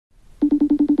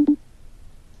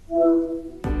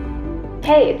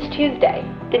Hey, it's Tuesday.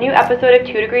 The new episode of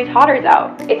 2 Degrees Hotter's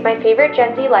out. It's my favorite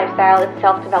Gen Z lifestyle and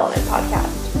self-development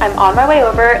podcast. I'm on my way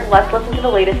over. Let's listen to the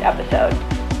latest episode.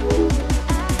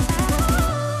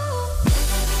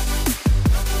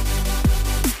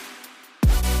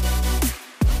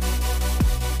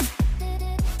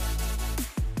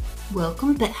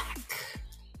 Welcome back.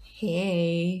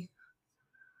 Hey.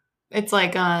 It's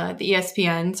like the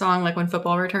ESPN song, like when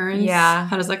football returns. Yeah.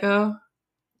 How does that go?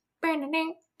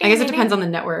 I guess it depends on the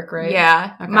network, right?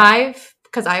 Yeah. Okay.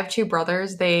 Because I have two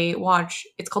brothers, they watch,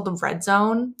 it's called the Red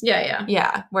Zone. Yeah.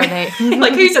 Yeah. Where they.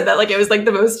 Like how you said that, like it was like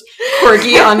the most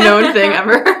quirky, unknown thing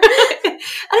ever. I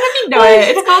don't know if you know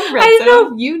it. It's called Red Zone. I didn't know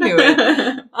if you knew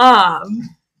it.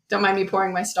 Don't mind me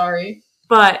pouring my starry.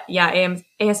 But yeah,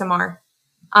 ASMR.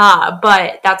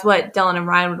 But that's what Dylan and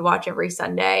Ryan would watch every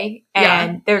Sunday.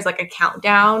 And there's like a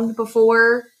countdown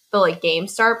before the like game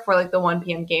start, before like the 1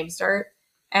 p.m. game start.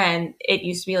 And it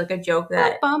used to be like a joke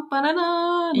that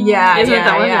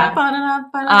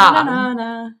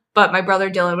but my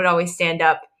brother Dylan would always stand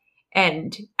up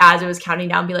and as it was counting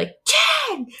down be like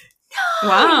 10, 9.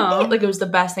 Wow. Like it was the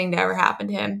best thing to ever happen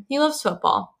to him. He loves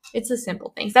football. It's the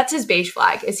simple things. That's his beige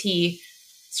flag, is he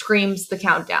screams the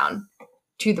countdown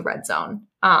to the red zone.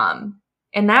 And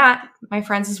that, my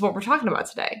friends, is what we're talking about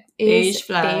today. Beige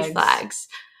flags. Beige flags.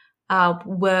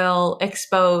 Will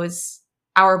expose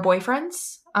our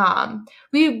boyfriends.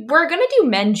 We're gonna do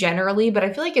men generally, but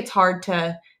I feel like it's hard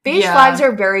to. Beige flags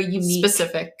are very unique,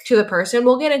 specific to the person.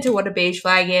 We'll get into what a beige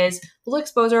flag is. We'll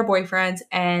expose our boyfriends,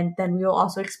 and then we will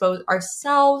also expose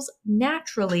ourselves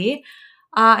naturally,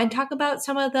 and talk about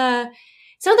some of the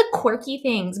quirky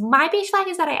things. My beige flag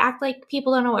is that I act like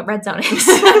people don't know what red zone is.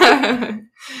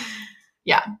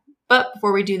 Yeah. But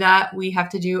before we do that, we have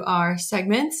to do our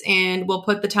segments, and we'll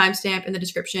put the timestamp in the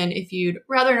description if you'd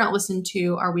rather not listen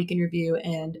to our week in review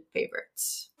and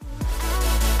favorites.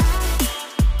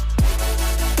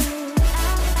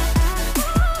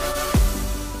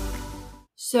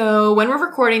 So when we're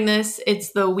recording this,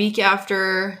 it's the week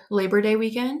after Labor Day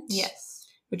weekend. Yes.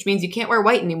 Which means you can't wear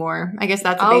white anymore. I guess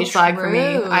that's a beige flag for me.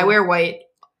 True. I wear white.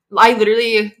 I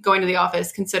literally, going to the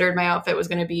office, considered my outfit was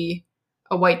going to be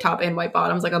a white top and white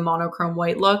bottoms, like a monochrome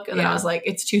white look. And then I was like,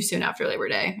 it's too soon after Labor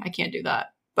Day. I can't do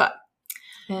that. But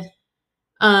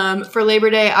for Labor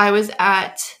Day, I was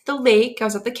at the lake. I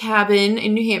was at the cabin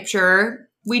in New Hampshire.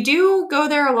 We do go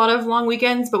there a lot of long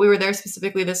weekends, but we were there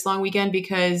specifically this long weekend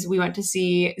because we went to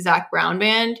see Zac Brown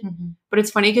Band. Mm-hmm. But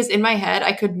it's funny because in my head,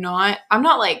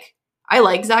 I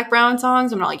like Zac Brown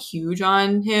songs. I'm not like huge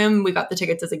on him. We got the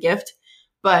tickets as a gift.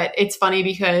 But it's funny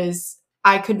because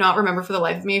I could not remember for the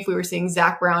life of me if we were seeing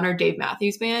Zac Brown or Dave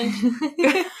Matthews Band.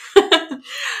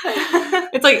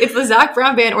 It's like, it's the Zac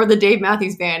Brown Band or the Dave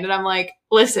Matthews Band. And I'm like,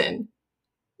 listen,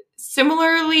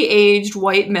 similarly aged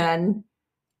white men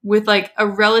with like a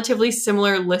relatively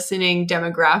similar listening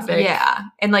demographic. Yeah.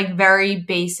 And like very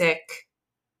basic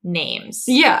names.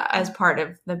 Yeah. As part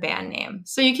of the band name.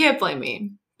 So you can't blame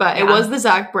me. But it was the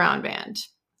Zac Brown Band.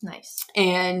 Nice.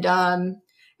 And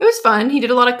it was fun. He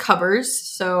did a lot of covers,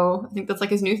 so I think that's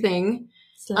like his new thing.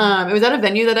 It was at a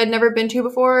venue that I'd never been to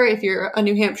before. If you're a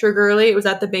New Hampshire girly, it was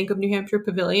at the Bank of New Hampshire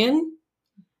Pavilion.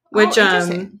 Which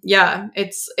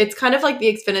it's kind of like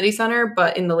the Xfinity Center,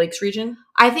 but in the Lakes region.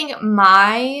 I think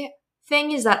my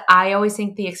thing is that I always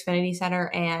think the Xfinity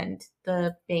Center and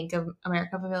the Bank of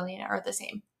America Pavilion are the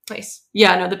same place.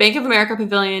 Yeah, no, the Bank of America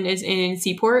Pavilion is in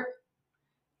Seaport.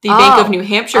 The Bank of New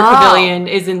Hampshire Pavilion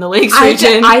is in the Lakes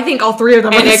region. I think all three of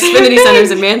them are and the Xfinity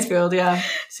Center's in Mansfield, yeah.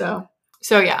 So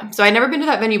yeah. So I'd never been to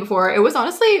that venue before. It was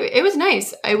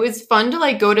nice. It was fun to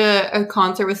like go to a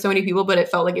concert with so many people, but it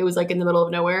felt like it was like in the middle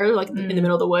of nowhere, like in the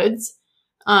middle of the woods.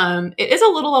 It is a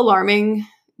little alarming,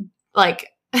 like,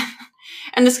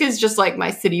 and this is just like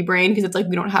my city brain because it's like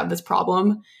we don't have this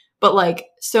problem. But like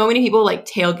so many people like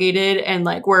tailgated and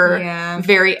like were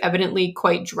very evidently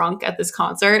quite drunk at this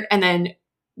concert, and then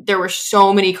there were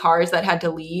so many cars that had to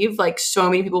leave, like so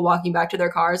many people walking back to their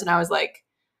cars. And I was like,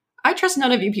 I trust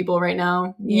none of you people right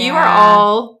now. Yeah. You are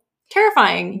all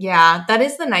terrifying. Yeah. That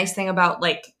is the nice thing about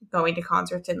like going to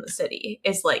concerts in the city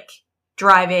is like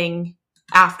driving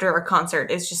after a concert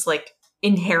is just like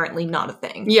inherently not a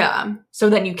thing. Yeah. So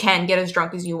then you can get as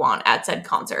drunk as you want at said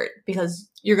concert because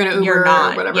you're going to Uber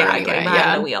or whatever. Yeah. Anyway. Getting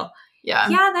behind the wheel. Yeah.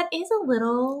 Yeah. That is a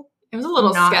little... It was a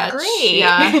little not sketch. Great.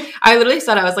 Yeah. I literally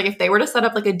said, I was like, if they were to set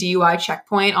up like a DUI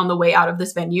checkpoint on the way out of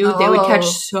this venue, they would catch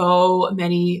so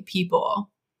many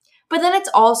people. But then it's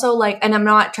also like, and I'm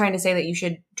not trying to say that you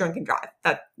should drink and drive.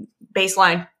 That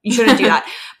baseline, you shouldn't do that.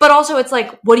 But also it's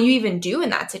like, what do you even do in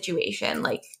that situation?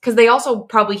 Like, because they also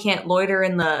probably can't loiter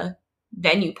in the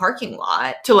venue parking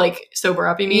lot. To like sober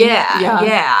up, you mean? Yeah.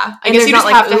 I And guess you there's just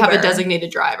not, have to like, have a Uber.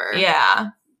 designated driver. Yeah.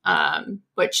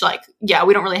 Which like, yeah,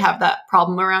 we don't really have that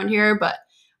problem around here, but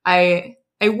I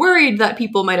worried that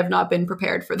people might have not been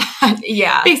prepared for that.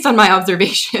 Yeah. Based on my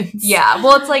observations. Yeah.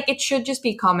 Well, it's like, it should just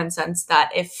be common sense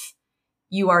that if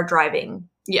you are driving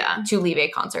to leave a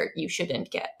concert, you shouldn't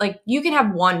get, like, you can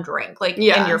have one drink, like,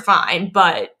 and you're fine,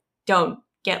 but don't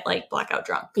get, like, blackout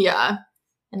drunk. Yeah.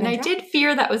 And I did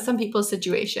fear that was some people's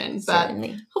situation, but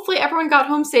hopefully everyone got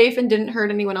home safe and didn't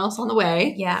hurt anyone else on the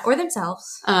way. Yeah, or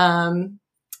themselves.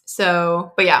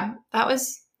 So, but yeah,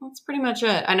 that's pretty much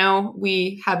it. I know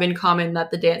we have in common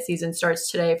that the dance season starts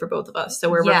today for both of us. So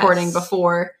we're recording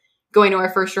before going to our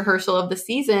first rehearsal of the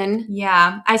season.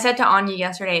 Yeah. I said to Anya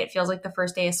yesterday, it feels like the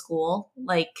first day of school.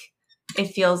 Like, it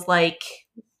feels like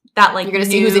that, like, you're going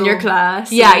to see who's in your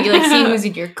class. Yeah, you, like, see who's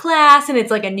in your class, and it's,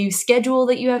 like, a new schedule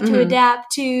that you have to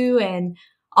adapt to and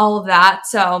all of that.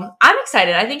 So I'm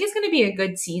excited. I think it's going to be a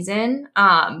good season.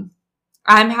 I'm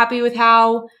happy with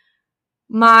how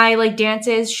my, like,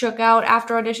 dances shook out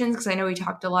after auditions, because I know we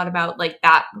talked a lot about, like,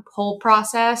 that whole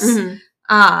process.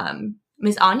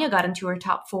 Miss Anya got into her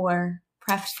top 4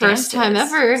 prep First time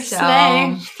ever. So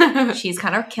Slay. she's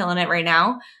kind of killing it right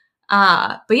now.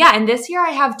 But yeah, and this year I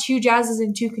have 2 jazzes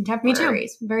and 2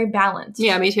 contemporaries. Me too. Very balanced.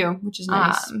 Yeah, me too, which is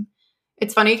nice.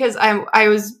 It's funny because I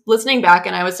was listening back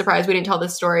and I was surprised we didn't tell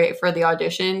this story for the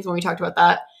auditions when we talked about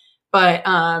that. But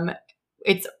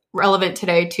it's relevant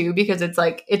today too, because it's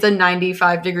like, it's a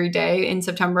 95-degree day in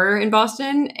September in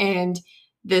Boston, and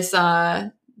this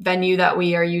venue that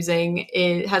we are using,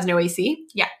 it has no AC.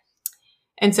 Yeah.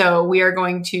 And so we are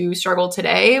going to struggle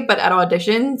today, but at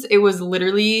auditions, it was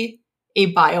literally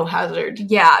a biohazard.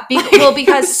 Yeah.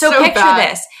 Because so picture bad.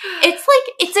 this. It's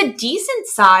like, it's a decent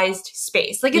sized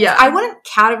space. Like, it's, I wouldn't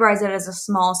categorize it as a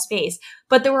small space,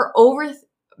 but there were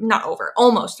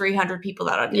almost 300 people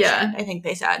that auditioned, I think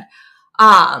they said.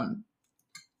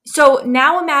 So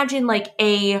now imagine like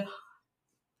a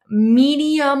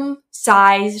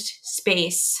medium-sized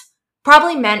space,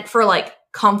 probably meant for like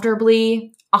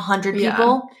comfortably 100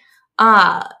 people,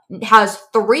 has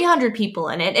 300 people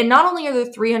in it. And not only are there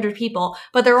 300 people,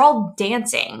 but they're all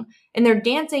dancing. And they're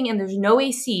dancing and there's no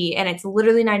AC and it's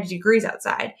literally 90 degrees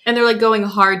outside. And they're like going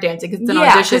hard dancing because it's an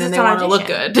audition and they want to look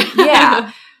good.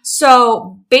 Yeah.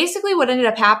 So basically what ended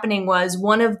up happening was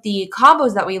one of the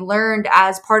combos that we learned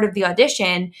as part of the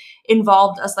audition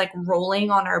involved us like rolling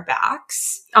on our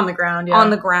backs. On the ground, yeah. On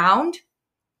the ground.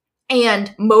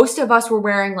 And most of us were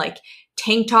wearing like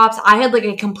tank tops. I had like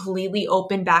a completely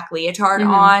open back leotard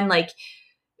on. Like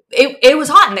it was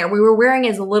hot in there. We were wearing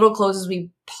as little clothes as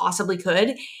we possibly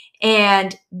could.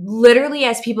 And literally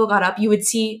as people got up, you would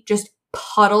see just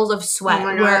puddles of sweat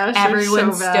where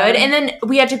everyone stood. And then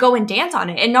we had to go and dance on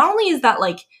it. And not only is that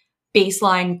like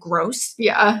baseline gross,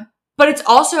 but it's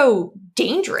also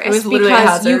dangerous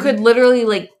because you could literally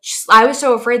like, I was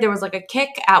so afraid there was like a kick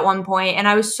at one point, and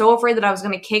I was so afraid that I was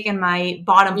going to kick and my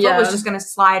bottom foot was just going to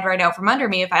slide right out from under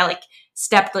me if I like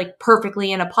stepped like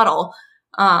perfectly in a puddle.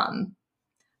 But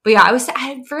yeah,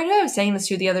 I forget who I was saying this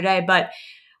to the other day, but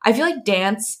I feel like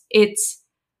dance, it's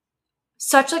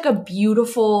such like a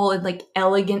beautiful and like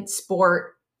elegant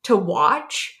sport to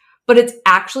watch, but it's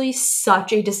actually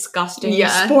such a disgusting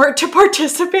sport to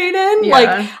participate in.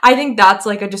 Like, I think that's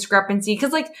like a discrepancy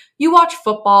because like you watch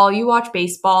football, you watch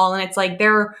baseball, and it's like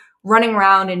they're running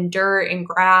around in dirt and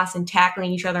grass and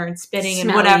tackling each other and spitting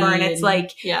and whatever. And it's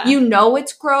like, you know,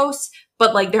 it's gross,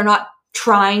 but like they're not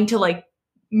trying to like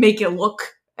make it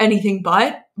look anything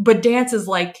but dance is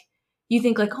like, you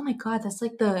think like, oh my God, that's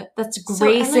like that's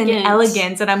grace and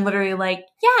elegance. And I'm literally like,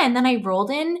 yeah. And then I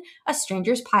rolled in a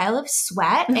stranger's pile of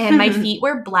sweat and my feet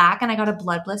were black and I got a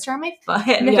blood blister on my foot.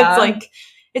 And it's like,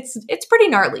 it's pretty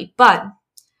gnarly, but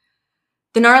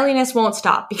the gnarliness won't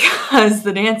stop because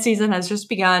the dance season has just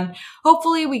begun.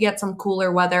 Hopefully we get some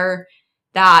cooler weather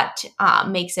that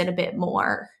makes it a bit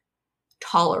more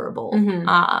tolerable. And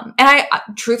I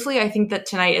truthfully, I think that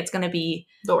tonight it's going to be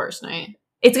the worst night.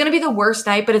 It's going to be the worst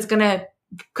night, but it's going to,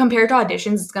 compared to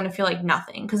auditions, it's going to feel like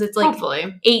nothing. Because it's like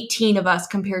 18 of us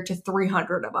compared to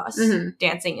 300 of us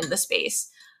dancing in the space.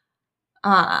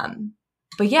 But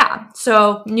yeah,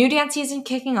 so new dance season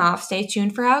kicking off. Stay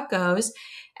tuned for how it goes.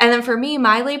 And then for me,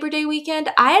 my Labor Day weekend,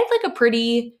 I had like a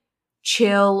pretty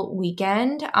chill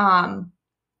weekend.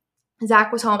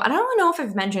 Zach was home. I don't know if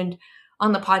I've mentioned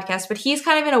on the podcast, but he's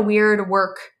kind of in a weird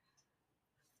work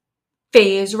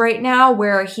phase right now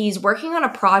where he's working on a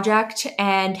project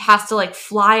and has to like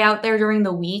fly out there during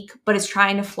the week, but is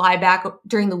trying to fly back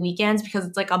during the weekends because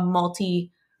it's like a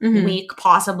multi-week,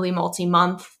 possibly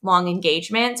multi-month long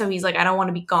engagement. So he's like, I don't want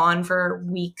to be gone for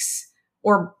weeks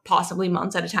or possibly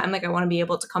months at a time. Like I want to be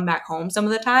able to come back home some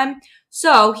of the time.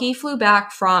 So he flew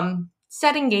back from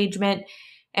said engagement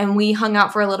and we hung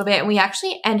out for a little bit, and we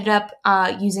actually ended up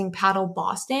using Paddle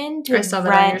Boston to I saw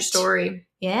that on your story.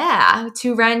 Yeah,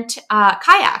 to rent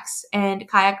kayaks and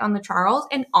kayak on the Charles.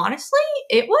 And honestly,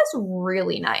 it was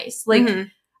really nice. Like,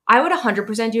 I would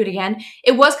 100% do it again.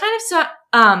 It was kind of,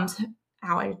 ow,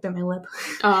 I bit my lip.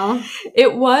 Oh.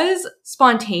 It was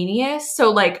spontaneous.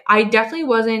 So, like, I definitely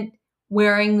wasn't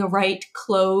wearing the right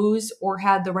clothes or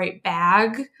had the right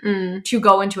bag to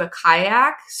go into a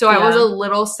kayak. So I was a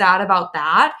little sad about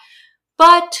that.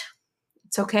 But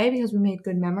it's okay because we made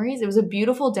good memories. It was a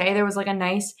beautiful day. There was like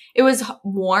it was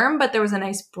warm, but there was a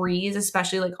nice breeze,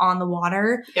 especially like on the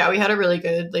water. Yeah, we had a really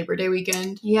good Labor Day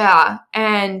weekend. Yeah.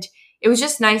 And it was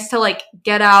just nice to like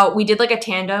get out. We did like a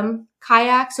tandem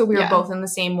kayak. So we were both in the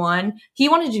same one. He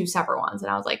wanted to do separate ones. And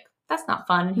I was like, that's not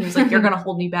fun. And he was like, you're going to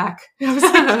hold me back. I was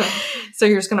like, so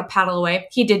you're just going to paddle away.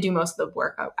 He did do most of the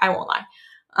work. I won't lie.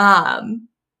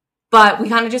 But we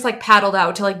kind of just like paddled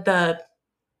out to like the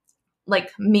like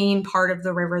main part of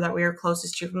the river that we were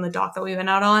closest to from the dock that we went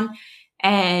out on.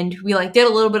 And we like did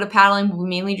a little bit of paddling, but we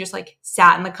mainly just like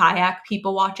sat in the kayak,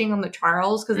 people watching on the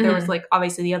Charles. Cause there was like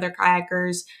obviously the other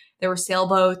kayakers, there were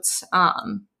sailboats.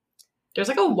 There's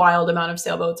like a wild amount of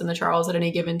sailboats in the Charles at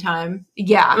any given time.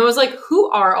 Yeah. And I was like, who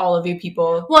are all of you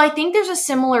people? Well, I think there's a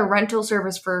similar rental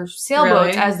service for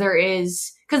sailboats as there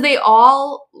is, because they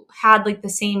all had like the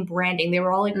same branding. They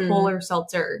were all like Polar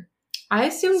Seltzer. I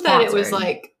assumed that it was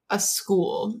like a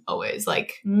school always,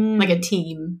 like a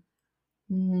team.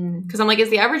 Because I'm like, is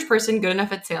the average person good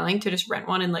enough at sailing to just rent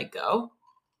one and like go?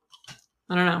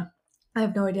 I don't know. I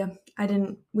have no idea.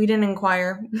 We didn't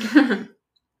inquire.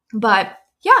 But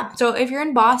yeah, so if you're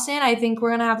in Boston, I think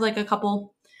we're gonna have like a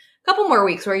couple more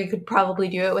weeks where you could probably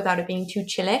do it without it being too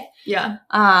chilly. Yeah.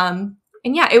 And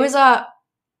yeah, it was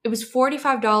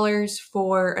 $45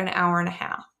 for an hour and a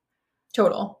half.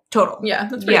 Total. Yeah,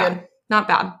 that's pretty good. Not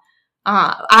bad.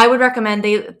 I would recommend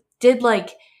they did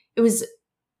like, it was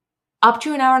up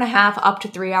to an hour and a half, up to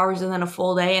 3 hours, and then a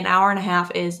full day. An hour and a half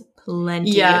is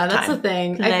plenty of time. That's the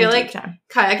thing. I feel like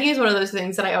kayaking is one of those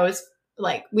things that I always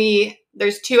like.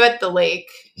 There's two at the lake.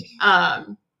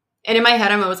 And in my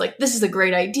head, I'm always like, this is a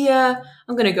great idea.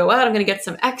 I'm going to go out. I'm going to get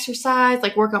some exercise,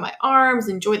 like work on my arms,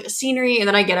 enjoy the scenery. And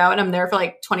then I get out and I'm there for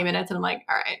like 20 minutes and I'm like,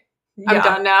 all right, I'm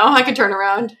done now. I can turn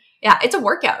around. Yeah, it's a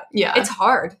workout. Yeah. It's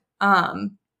hard.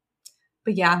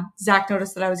 But yeah, Zach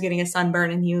noticed that I was getting a sunburn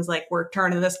and he was like, we're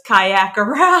turning this kayak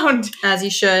around. As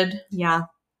you should. Yeah.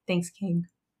 Thanks, King.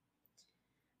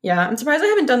 Yeah, I'm surprised I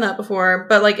haven't done that before,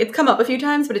 but like it's come up a few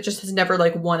times, but it just has never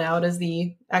like won out as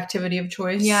the activity of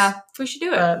choice. Yeah, we should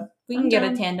do it. But we can get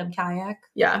a tandem kayak.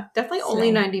 Yeah, definitely only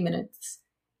 90 minutes.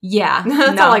 Yeah,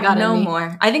 that's all I got. No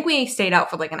more. I think we stayed out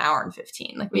for like an hour and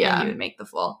 15. Like we didn't even make the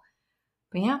full.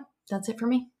 But yeah, that's it for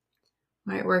me.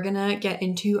 All right, we're gonna get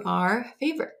into our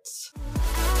favorites.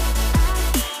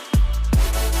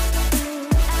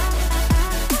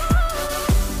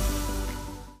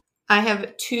 I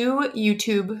have two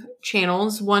YouTube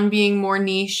channels, one being more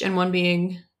niche and one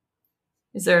being,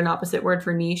 is there an opposite word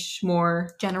for niche?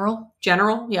 More general?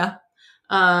 General, yeah.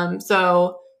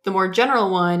 So the more general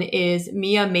one is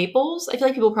Mia Maples. I feel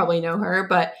like people probably know her,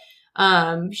 but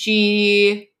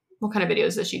what kind of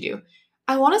videos does she do?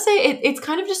 I want to say it's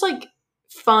kind of just like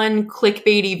fun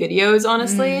clickbaity videos,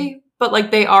 honestly, but like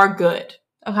they are good.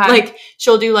 Okay. Like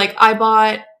she'll do like,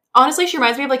 honestly, she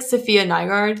reminds me of like Sophia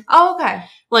Nygaard. Oh, okay.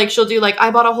 Like she'll do like,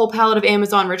 I bought a whole pallet of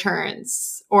Amazon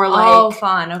returns, or like, oh,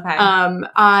 fun.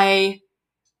 Okay.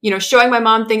 Showing my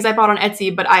mom things I bought on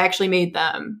Etsy, but I actually made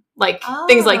them, like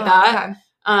things like that.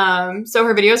 Okay. So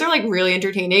her videos are like really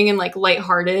entertaining and like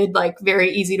lighthearted, like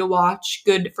very easy to watch,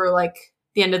 good for like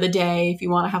the end of the day if you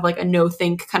want to have like a no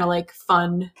think kind of like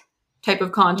fun type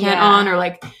of content on, or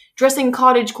like dressing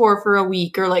cottagecore for a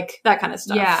week or like that kind of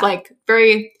stuff. Yeah. Like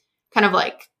very kind of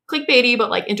like clickbaity, but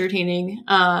like entertaining.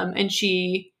 And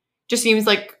she just seems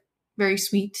like very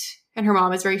sweet, and her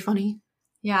mom is very funny.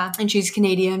 Yeah. And she's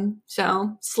Canadian,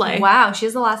 so slay. Wow, she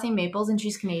has the last name Maples and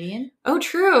she's Canadian? Oh,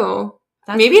 true.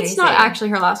 That's Maybe crazy. It's not actually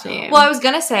her last name. Well, I was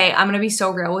going to say, I'm going to be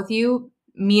so real with you.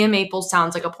 Mia Maples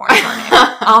sounds like a porn star name.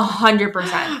 100%.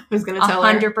 I was going to tell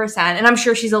her. 100%. And I'm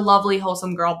sure she's a lovely,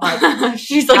 wholesome girl, but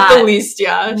she's like the least,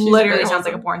 yeah. She's literally sounds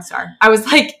like a porn star. I was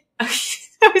like,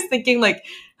 I was thinking like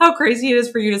how crazy it is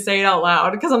for you to say it out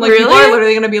loud. Because I'm like, people are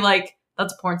literally going to be like,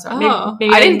 that's a porn star. Oh,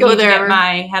 maybe I didn't go there. Get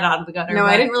my head out of the gutter. No,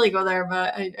 I didn't really go there,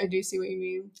 but I do see what you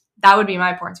mean. That would be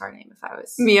my porn star name if I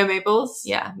was Mia Maples.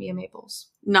 Yeah, Mia Maples.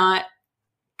 Not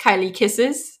Kylie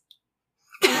Kisses.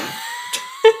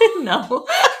 No.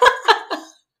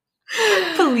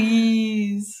 Please.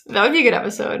 names. That would be a good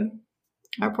episode.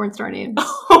 Our porn star names.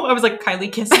 Oh, I was like,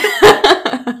 Kylie Kiss.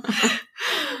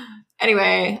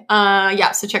 Anyway,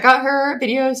 so check out her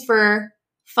videos for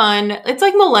fun. It's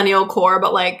like millennial core,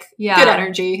 but like good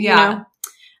energy, you know?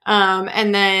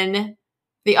 And then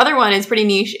the other one is pretty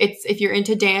niche. It's if you're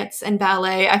into dance and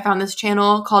ballet. I found this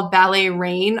channel called Ballet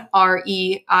Reign,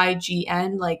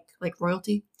 REIGN, like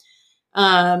royalty.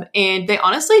 And they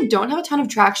honestly don't have a ton of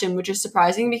traction, which is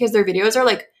surprising because their videos are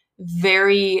like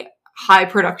very high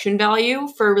production value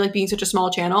for like being such a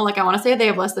small channel. Like I want to say they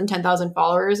have less than 10,000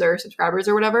 followers or subscribers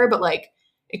or whatever, but like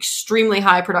extremely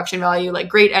high production value, like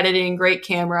great editing, great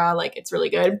camera, like it's really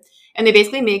good. And they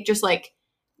basically make just like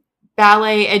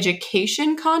ballet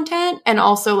education content and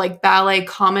also like ballet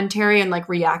commentary and like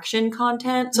reaction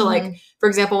content. So like, for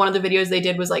example, one of the videos they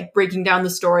did was like breaking down the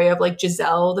story of like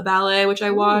Giselle, the ballet, which I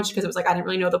watched because it was like, I didn't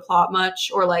really know the plot much,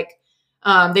 or like,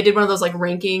 they did one of those like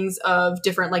rankings of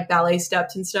different like ballet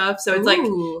steps and stuff. So it's like,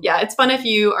 yeah, it's fun if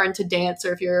you are into dance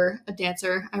or if you're a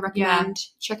dancer. I recommend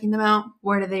checking them out.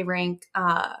 Where do they rank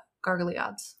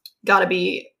gargaliots? Gotta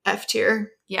be F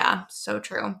tier. Yeah, so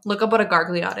true. Look up what a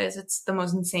gargaliot is. It's the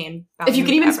most insane. If you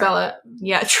can even spell it.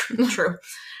 Yeah, true.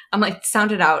 I'm like,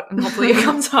 sound it out and hopefully it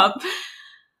comes up.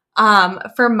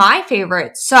 For my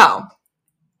favorite, so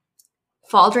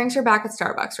fall drinks are back at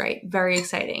Starbucks, right? Very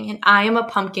exciting. And I am a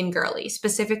pumpkin girly,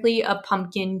 specifically a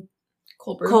pumpkin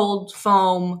cold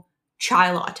foam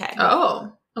chai latte.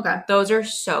 Oh, okay. Those are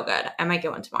so good. I might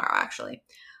get one tomorrow, actually.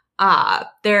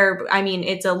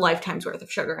 It's a lifetime's worth of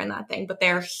sugar in that thing, but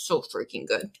they're so freaking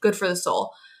good. Good for the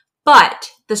soul. But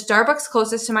the Starbucks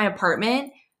closest to my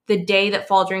apartment, the day that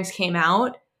fall drinks came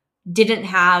out, didn't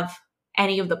have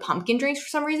any of the pumpkin drinks for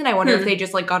some reason. I wonder if they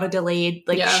just like got a delayed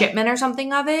shipment or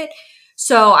something of it.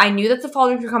 So I knew that the fall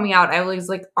drinks were coming out. I was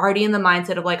like already in the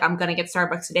mindset of like, I'm going to get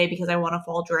Starbucks today because I want a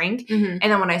fall drink. And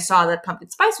then when I saw that pumpkin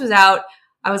spice was out,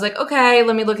 I was like, okay,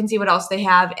 let me look and see what else they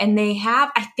have. And they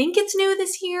have, I think it's new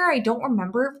this year. I don't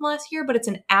remember it from last year, but it's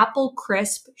an apple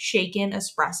crisp shaken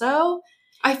espresso.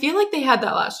 I feel like they had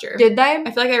that last year. Did they?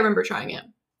 I feel like I remember trying it.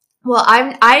 Well,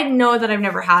 I know that I've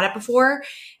never had it before.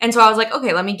 And so I was like,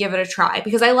 okay, let me give it a try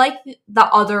because I like the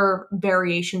other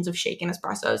variations of shaken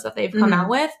espressos that they've come out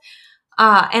with.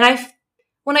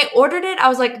 When I ordered it, I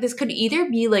was like, this could either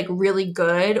be like really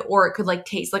good or it could like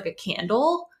taste like a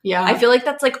candle. Yeah. I feel like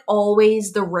that's like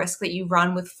always the risk that you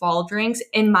run with fall drinks.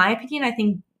 In my opinion, I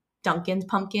think Dunkin's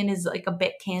pumpkin is like a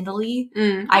bit candly.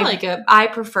 I like it. I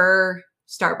prefer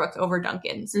Starbucks over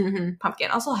Dunkin's pumpkin.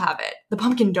 I'll still have it. The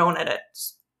pumpkin donut at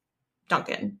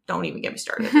Dunkin', don't even get me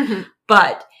started.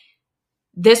 But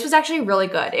this was actually really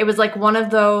good. It was like one of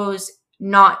those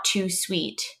not too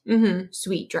sweet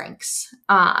drinks.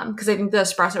 Because I think the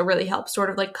espresso really helps sort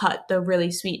of like cut the really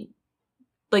sweet,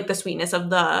 like the sweetness of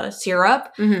the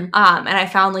syrup. And I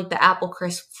found like the apple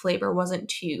crisp flavor wasn't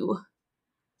too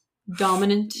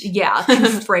dominant. Yeah, too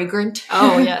fragrant.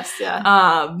 Oh, yes,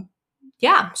 yeah.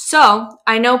 Yeah, so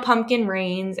I know pumpkin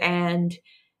reigns and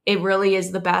it really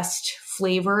is the best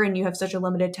flavor and you have such a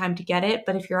limited time to get it.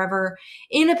 But if you're ever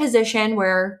in a position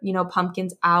where, you know,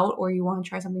 pumpkin's out or you want to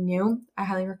try something new, I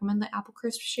highly recommend the apple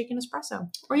crisp shaken espresso.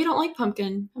 Or you don't like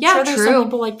pumpkin. I'm sure there's some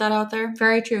people like that out there.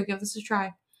 Very true. Give this a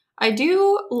try. I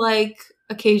do like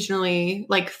occasionally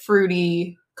like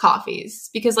fruity coffees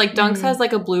because like Dunk's has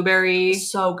like a blueberry.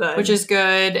 So good. Which is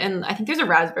good. And I think there's a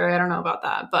raspberry. I don't know about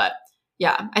that. But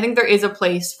yeah, I think there is a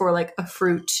place for like a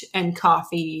fruit and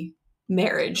coffee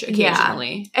marriage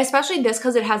occasionally. Yeah. Especially this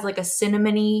because it has like a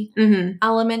cinnamony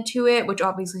element to it, which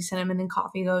obviously cinnamon and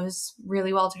coffee goes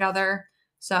really well together.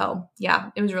 So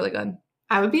yeah, it was really good.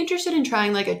 I would be interested in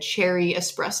trying like a cherry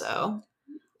espresso.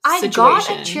 I got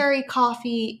a cherry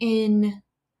coffee in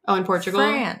Portugal?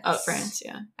 France. Oh, France,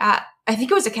 yeah. I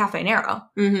think it was a Cafe Nero.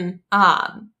 It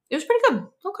was pretty good.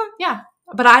 Okay. Yeah.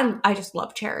 But I just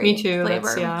love cherry. Me too.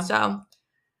 Flavor. So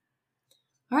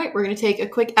all right, we're going to take a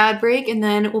quick ad break and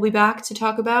then we'll be back to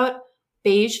talk about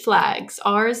beige flags,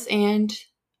 ours and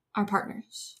our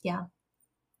partners. Yeah.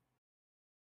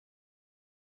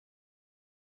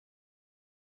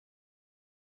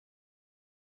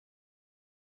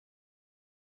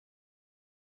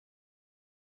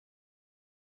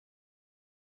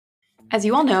 As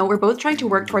you all know, we're both trying to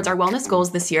work towards our wellness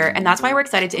goals this year, and that's why we're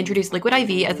excited to introduce Liquid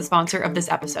IV as the sponsor of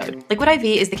this episode. Liquid IV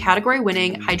is the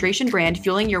category-winning hydration brand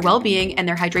fueling your well-being, and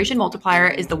their hydration multiplier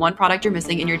is the one product you're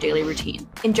missing in your daily routine.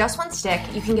 In just one stick,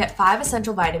 you can get 5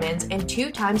 essential vitamins and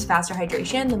 2 times faster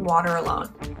hydration than water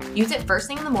alone. Use it first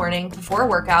thing in the morning, before a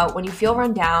workout, when you feel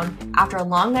run down, after a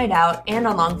long night out, and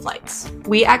on long flights.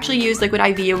 We actually used Liquid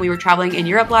IV when we were traveling in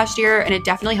Europe last year, and it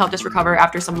definitely helped us recover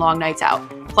after some long nights out.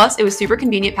 Plus, it was super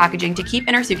convenient packaging to keep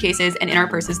in our suitcases and in our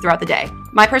purses throughout the day.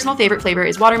 My personal favorite flavor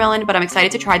is watermelon, but I'm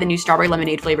excited to try the new strawberry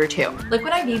lemonade flavor too.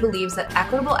 Liquid IV believes that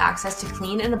equitable access to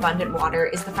clean and abundant water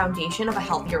is the foundation of a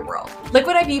healthier world.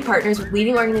 Liquid IV partners with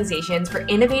leading organizations for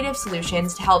innovative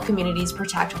solutions to help communities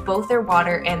protect both their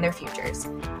water and their futures.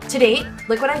 To date,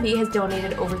 Liquid IV has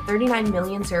donated over 39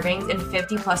 million servings in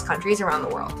 50 plus countries around the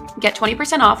world. Get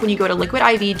 20% off when you go to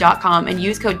liquidiv.com and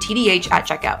use code TDH at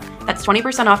checkout. That's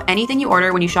 20% off anything you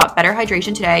order when you shop Better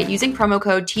Hydration today using promo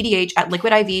code TDH at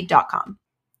liquidiv.com.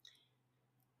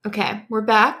 Okay, we're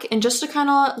back. And just to kind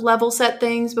of level set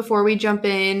things before we jump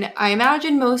in, I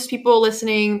imagine most people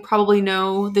listening probably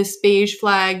know this beige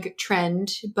flag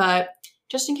trend, but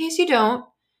just in case you don't,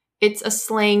 it's a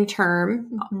slang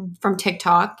term from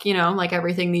TikTok, you know, like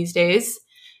everything these days.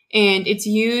 And it's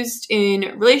used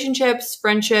in relationships,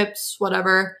 friendships,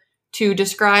 whatever, to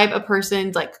describe a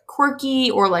person's like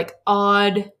quirky or like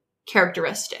odd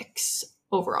characteristics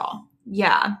overall.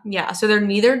 Yeah. So they're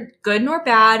neither good nor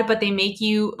bad, but they make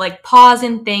you like pause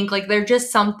and think. Like they're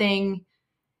just something.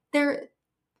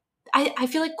 I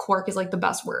feel like quirk is like the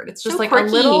best word. It's just so like quirky.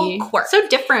 A little quirk, so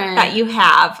different that you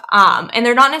have. And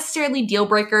they're not necessarily deal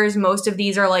breakers. Most of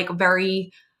these are like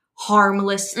very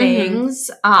harmless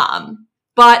things.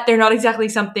 But they're not exactly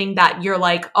something that you're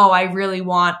like, oh, I really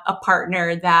want a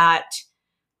partner that,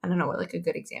 I don't know what like a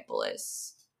good example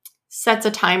is. Sets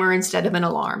a timer instead of an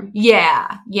alarm.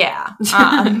 Yeah.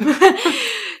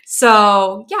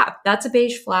 So yeah, that's a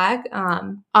beige flag.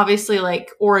 Obviously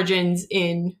like origins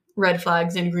in red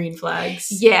flags and green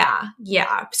flags. Yeah.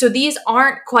 So these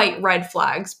aren't quite red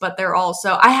flags, but they're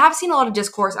also, I have seen a lot of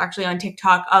discourse actually on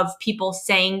TikTok of people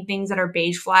saying things that are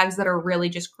beige flags that are really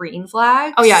just green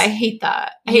flags. Oh yeah, I hate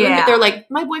that. I hate when they're like,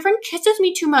 my boyfriend kisses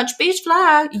me too much, beige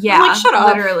flag. Yeah. I'm like, shut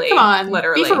up. Literally. Come on.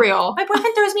 Literally. Be for real. My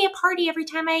boyfriend throws me a party every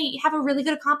time I have a really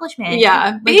good accomplishment.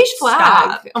 Yeah. Like, beige flag.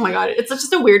 Stop. Oh my God. It's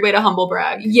just a weird way to humble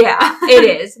brag. Yeah,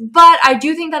 it is. But I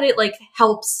do think that it like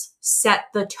helps set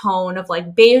the tone of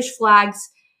like beige flags.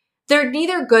 They're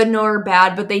neither good nor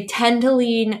bad, but they tend to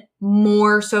lean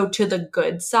more so to the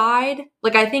good side.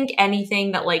 Like I think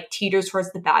anything that like teeters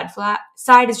towards the bad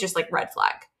side is just like red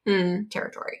flag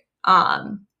territory.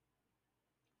 But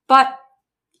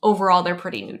overall they're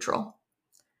pretty neutral.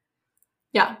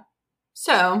 Yeah.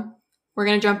 So we're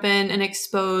going to jump in and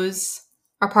expose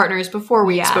our partners before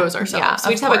we expose ourselves. Yeah, so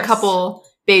we just have a couple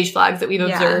beige flags that we've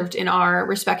observed in our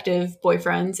respective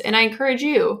boyfriends. And I encourage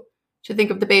you to think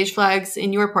of the beige flags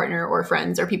in your partner or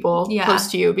friends or people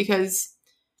close to you, because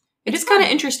it is kind of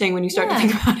interesting when you start to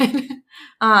think about it.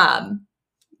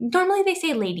 Normally they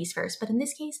say ladies first, but in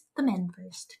this case, the men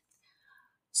first.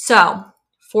 So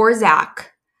for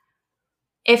Zach,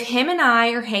 if him and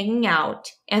I are hanging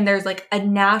out and there's like a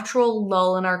natural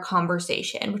lull in our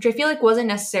conversation, which I feel like wasn't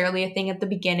necessarily a thing at the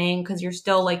beginning because you're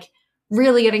still like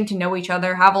really getting to know each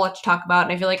other, have a lot to talk about.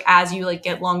 And I feel like as you like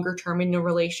get longer term in a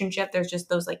relationship, there's just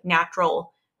those like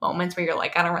natural moments where you're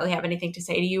like, I don't really have anything to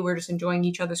say to you. We're just enjoying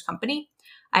each other's company.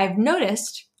 I have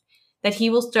noticed that he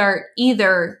will start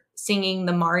either singing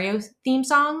the Mario theme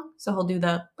song. So he'll do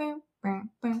the...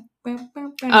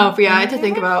 Oh, yeah, I had to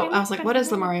think about, I was like, what is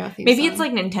the Mario theme Maybe song? It's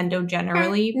like Nintendo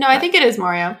generally. No, I think it is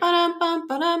Mario. Ba-dum,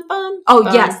 ba-dum,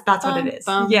 oh, yes, that's what it is.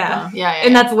 Yeah.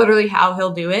 And that's literally how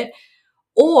he'll do it.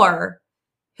 Or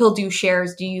he'll do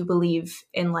Cher's Do You Believe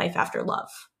in Life After Love?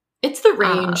 It's the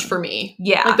range for me.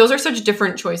 Yeah. Like, those are such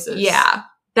different choices. Yeah.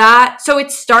 So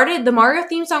it started, the Mario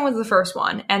theme song was the first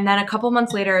one. And then a couple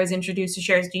months later, I was introduced to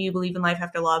Cher's Do You Believe in Life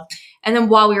After Love? And then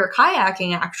while we were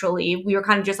kayaking, actually, we were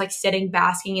kind of just like sitting,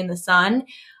 basking in the sun.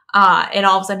 And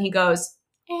all of a sudden he goes,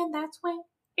 and that's when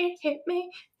it hit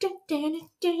me. Play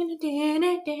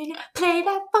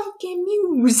that funky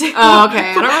music. Oh,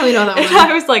 okay. I don't really know that one. And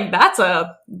I was like,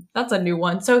 that's a new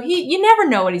one. So you never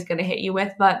know what he's going to hit you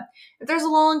with. But if there's a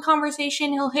lull in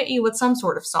conversation, he'll hit you with some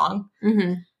sort of song.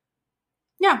 Mm-hmm.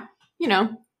 Yeah,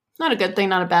 not a good thing,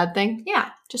 not a bad thing. Yeah.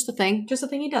 Just a thing. Just a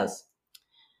thing he does.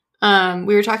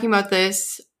 We were talking about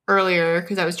this earlier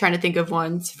because I was trying to think of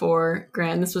ones for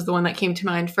Grant. This was the one that came to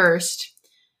mind first.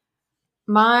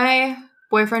 My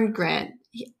boyfriend, Grant,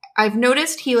 I've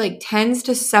noticed he like tends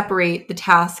to separate the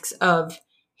tasks of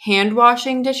hand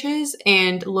washing dishes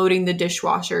and loading the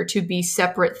dishwasher to be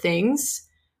separate things,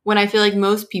 when I feel like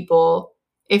most people,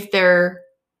 if their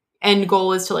end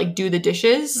goal is to like do the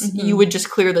dishes, you would just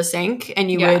clear the sink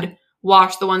and you would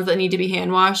wash the ones that need to be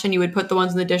hand washed and you would put the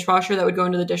ones in the dishwasher that would go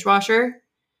into the dishwasher.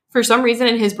 For some reason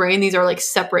in his brain, these are like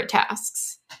separate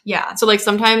tasks. Yeah. So like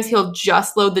sometimes he'll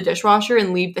just load the dishwasher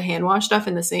and leave the hand wash stuff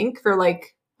in the sink for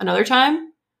like another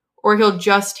time, or he'll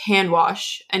just hand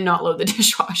wash and not load the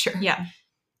dishwasher. Yeah.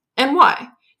 And why?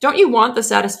 don't you want the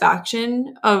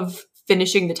satisfaction of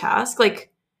finishing the task?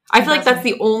 Like, I feel like that's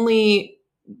the only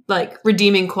like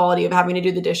redeeming quality of having to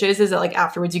do the dishes is that like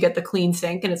afterwards you get the clean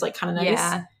sink and it's like kind of nice.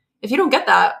 Yeah. If you don't get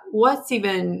that, what's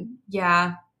even?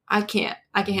 Yeah. I can't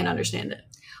understand it.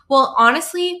 Well,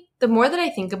 honestly, the more that I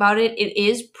think about it, it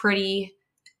is pretty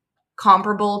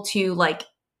comparable to like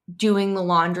doing the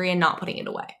laundry and not putting it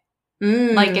away.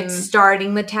 Like it's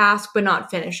starting the task but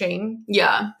not finishing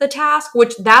the task,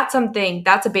 which that's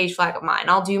a beige flag of mine.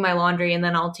 I'll do my laundry and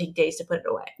then I'll take days to put it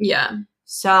away. Yeah.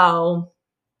 So,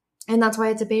 and that's why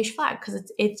it's a beige flag,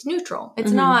 because it's neutral.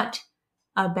 It's not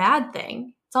a bad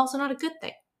thing. It's also not a good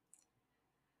thing.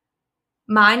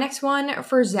 My next one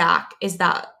for Zach is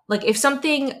that, like, if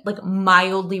something, like,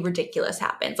 mildly ridiculous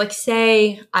happens, like,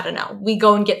 say, I don't know, we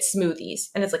go and get smoothies,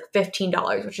 and it's, like,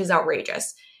 $15, which is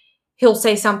outrageous. He'll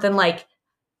say something like,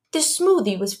 this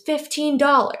smoothie was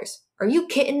 $15. Are you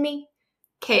kidding me?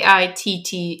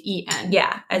 Kitten.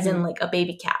 Yeah, as in, like, a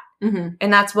baby cat. Mm-hmm.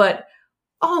 And that's what,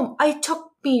 I took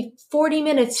me 40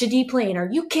 minutes to deplane. Are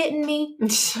you kidding me?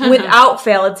 Without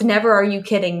fail, it's never, are you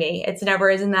kidding me? It's never,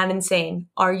 isn't that insane?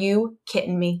 Are you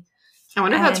kidding me? I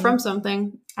wonder if that's from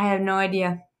something. I have no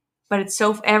idea. But it's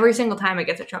so, every single time it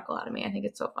gets a chuckle out of me. I think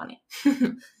it's so funny.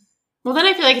 Well, then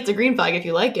I feel like it's a green flag if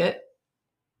you like it.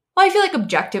 Well, I feel like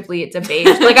objectively it's a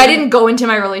beige. Like, I didn't go into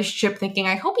my relationship thinking,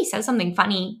 I hope he says something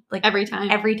funny. Like, every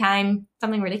time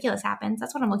something ridiculous happens.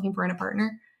 That's what I'm looking for in a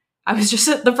partner. I was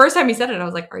just, the first time he said it, I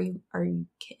was like, are you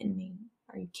kidding me?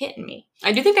 Are you kidding me?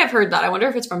 I do think I've heard that. I wonder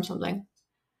if it's from something.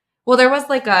 Well, there was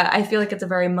like I feel like it's a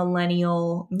very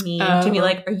millennial meme to be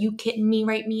like, are you kidding me?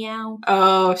 Right meow.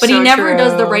 Oh, but so he never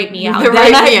does the right meow. Then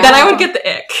I would get the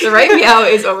ick. The right meow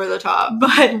is over the top.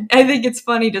 But I think it's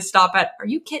funny to stop at, are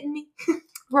you kidding me?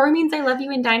 Rory means I love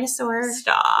you in dinosaur.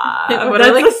 Stop.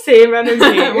 That's like the same energy.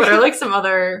 What are like some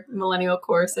other millennial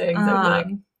core sayings? Like,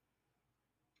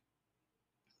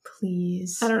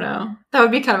 please. I don't know. That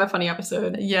would be kind of a funny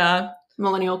episode. Yeah.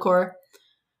 Millennial core.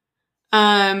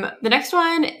 The next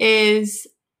one is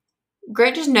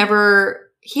Grant just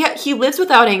never he lives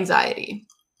without anxiety.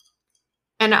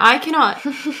 And I cannot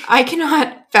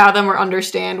fathom or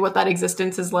understand what that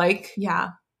existence is like. Yeah.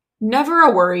 Never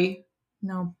a worry.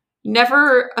 No.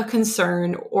 Never a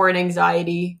concern or an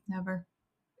anxiety. Never.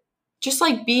 Just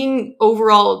like being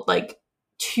overall like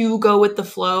to go with the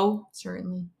flow.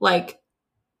 Certainly. Like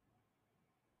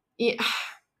yeah,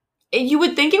 you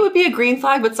would think it would be a green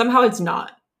flag, but somehow it's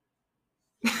not.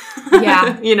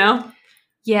 Yeah. You know?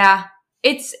 Yeah.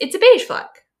 It's a beige flag.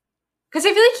 Because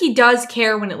I feel like he does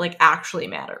care when it like actually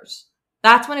matters.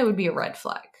 That's when it would be a red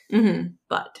flag. Mm-hmm.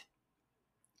 But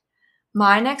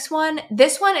my next one,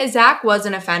 this one is Zach was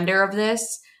an offender of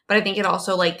this, but I think it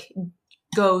also like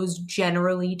goes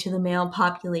generally to the male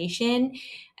population.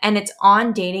 And it's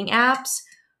on dating apps.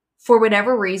 For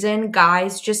whatever reason,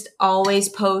 guys just always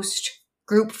post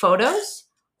group photos,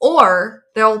 or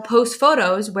they'll post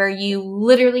photos where you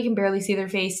literally can barely see their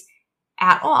face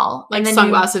at all. Like and then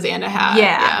sunglasses and a hat.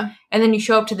 Yeah. And then you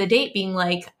show up to the date being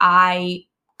like, I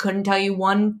couldn't tell you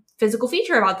one physical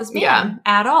feature about this man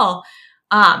at all.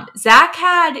 Zach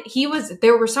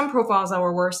there were some profiles that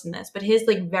were worse than this, but his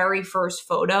like very first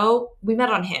photo, we met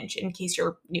on Hinge in case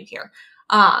you're new here.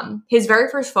 His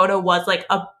very first photo was like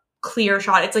a clear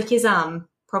shot. It's like his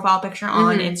profile picture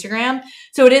on Instagram.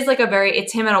 So it is like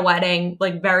it's him at a wedding,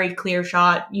 like very clear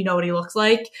shot, you know what he looks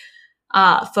like,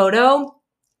 photo.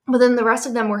 But then the rest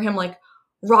of them were him like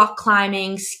rock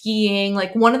climbing, skiing.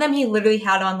 Like one of them, he literally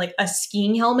had on like a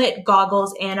skiing helmet,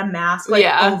 goggles, and a mask like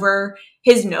over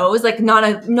his nose. Like not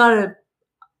a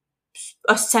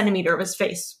centimeter of his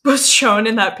face was shown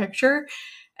in that picture.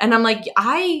 And I'm like,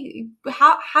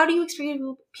 how do you expect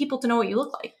people to know what you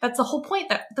look like? That's the whole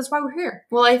point. That's why we're here.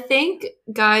 Well, I think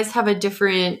guys have a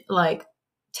different like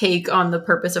take on the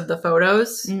purpose of the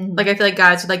photos. Mm-hmm. Like I feel like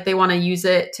guys like they want to use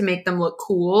it to make them look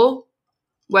cool,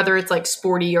 whether it's like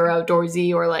sporty or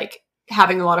outdoorsy or like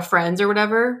having a lot of friends or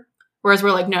whatever. Whereas we're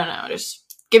like, no,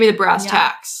 just give me the brass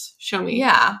tacks. Show me.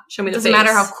 Yeah. Show me the face. Doesn't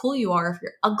matter how cool you are if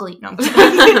you're ugly. No, I'm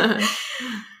kidding.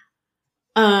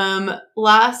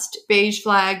 Last beige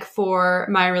flag for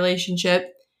my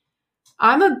relationship.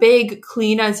 I'm a big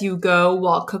clean as you go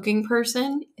while cooking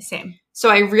person. Same. So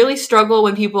I really struggle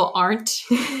when people aren't.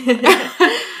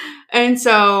 And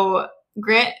so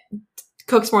Grant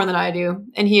cooks more than I do,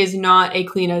 and he is not a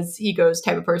clean as he goes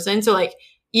type of person. So like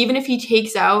even if he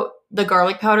takes out the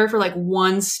garlic powder for like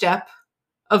one step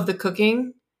of the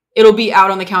cooking, it'll be out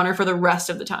on the counter for the rest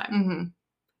of the time.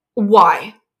 Mm-hmm.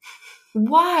 Why?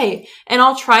 And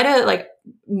I'll try to like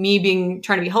me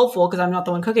trying to be helpful because I'm not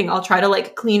the one cooking, I'll try to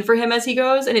like clean for him as he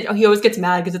goes. And he always gets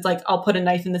mad because it's like, I'll put a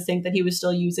knife in the sink that he was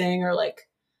still using, or like,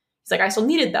 he's like, I still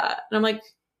needed that. And I'm like,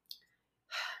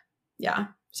 yeah.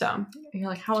 So you're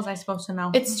like, how was I supposed to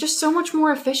know? It's just so much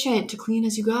more efficient to clean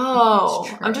as you go.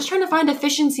 I'm just trying to find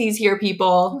efficiencies here,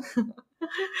 people.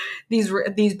 These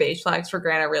beige flags for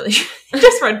Grant are really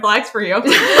just red flags for you.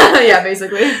 Yeah,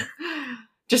 basically.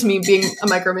 Just me being a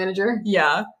micromanager.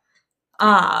 Yeah.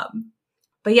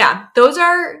 But yeah, those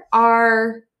are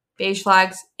our beige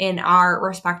flags in our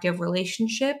respective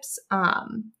relationships.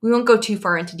 We won't go too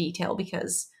far into detail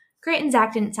because Grant and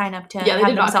Zach didn't sign up to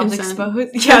have themselves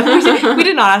exposed. Yeah, we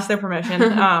did not ask their permission.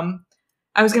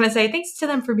 I was gonna say thanks to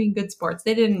them for being good sports.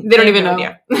 They don't even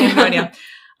know. They have no idea.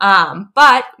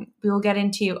 But we will get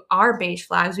into our beige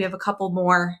flags. We have a couple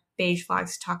more beige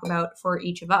flags to talk about for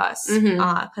each of us,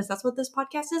 because that's what this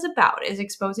podcast is about: is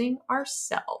exposing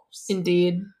ourselves.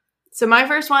 Indeed. So my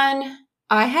first one,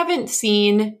 I haven't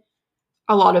seen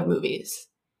a lot of movies.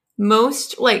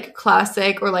 Most like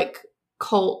classic or like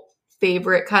cult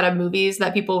favorite kind of movies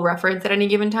that people reference at any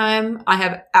given time, I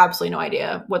have absolutely no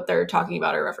idea what they're talking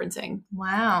about or referencing.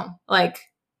 Wow. Like,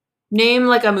 name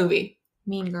like a movie.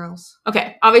 Mean Girls.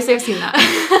 Okay, obviously I've seen that.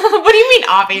 What do you mean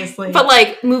obviously? But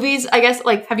like movies, I guess,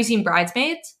 like, have you seen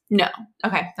Bridesmaids? No.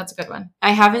 Okay, that's a good one. I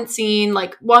haven't seen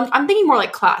like, well, I'm thinking more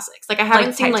like classics. Like I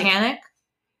haven't seen Titanic?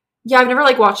 Yeah, I've never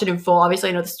like watched it in full. Obviously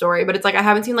I know the story, but it's like I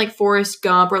haven't seen like Forrest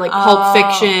Gump or like Pulp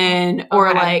Fiction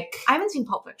or like I haven't seen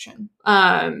Pulp Fiction.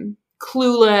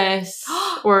 Clueless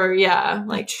or like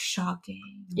that's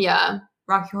shocking. Yeah.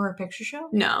 Rocky Horror Picture Show?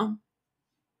 No.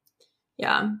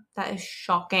 Yeah. That is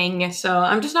shocking. So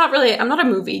I'm not a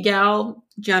movie gal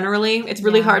generally. It's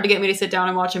really hard to get me to sit down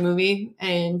and watch a movie,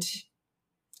 and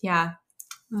yeah.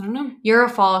 I don't know. You're a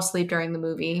fall asleep during the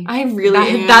movie. I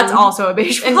really am. That's also a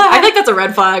beige flag. I think that's a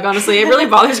red flag, honestly. It really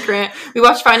bothers Grant. We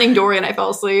watched Finding Dory and I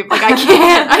fell asleep. Like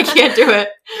I can't do it.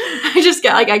 I just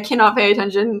get like, I cannot pay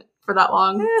attention for that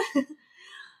long.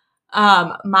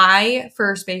 My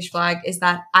first beige flag is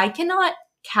that I cannot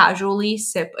casually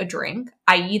sip a drink.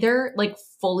 I either like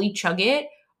fully chug it,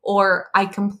 or I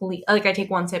take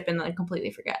one sip and then I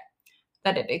completely forget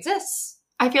that it exists.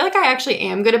 I feel like I actually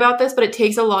am good about this, but it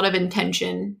takes a lot of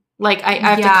intention. Like I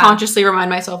have to consciously remind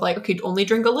myself, like, okay, only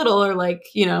drink a little, or like,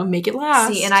 make it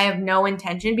last. See, and I have no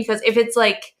intention, because if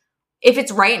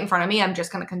it's right in front of me, I'm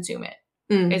just gonna consume it.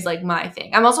 Is like my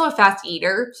thing. I'm also a fast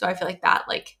eater, so I feel like that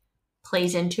like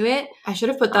plays into it. I should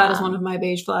have put that as one of my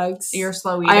beige flags. You're a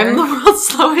slow eater. I am the world's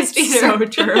slowest eater. So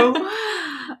true.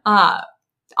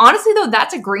 Honestly, though,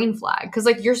 that's a green flag, because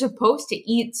like you're supposed to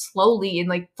eat slowly and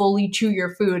like fully chew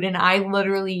your food, and I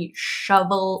literally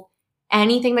shovel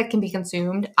anything that can be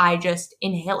consumed. I just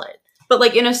inhale it. But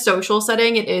like in a social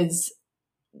setting, it is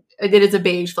a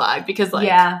beige flag, because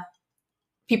like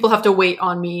people have to wait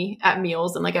on me at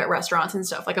meals and like at restaurants and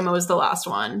stuff. Like I'm always the last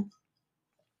one.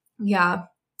 Yeah.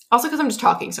 Also because I'm just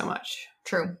talking so much.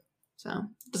 True. So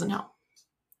it doesn't help.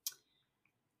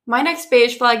 My next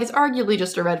beige flag is arguably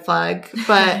just a red flag,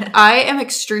 but I am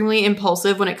extremely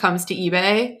impulsive when it comes to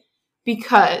eBay,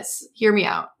 because, hear me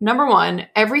out. Number one, not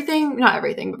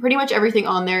everything, but pretty much everything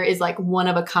on there is like one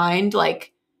of a kind,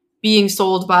 like being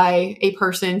sold by a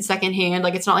person secondhand.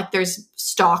 Like it's not like there's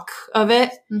stock of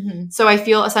it. Mm-hmm. So I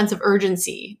feel a sense of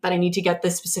urgency that I need to get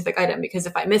this specific item, because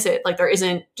if I miss it, like there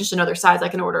isn't just another size I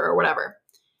can order or whatever.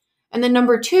 And then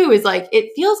number two is like,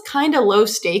 it feels kind of low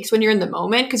stakes when you're in the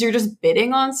moment, because you're just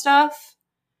bidding on stuff.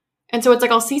 And so it's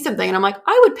like, I'll see something and I'm like,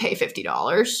 I would pay $50.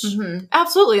 Mm-hmm.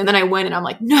 Absolutely. And then I win and I'm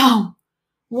like, no,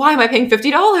 why am I paying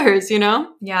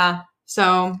 $50? Yeah.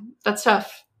 So that's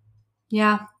tough.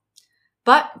 Yeah.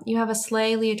 But you have a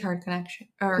sleigh leotard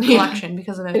collection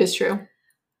because of it. It is true.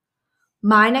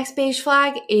 My next beige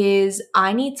flag is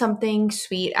I need something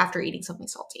sweet after eating something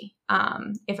salty.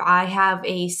 If I have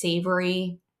a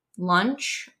savory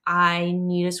lunch, I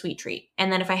need a sweet treat.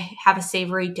 And then if I have a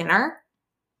savory dinner,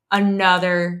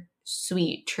 another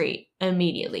sweet treat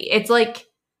immediately. It's like,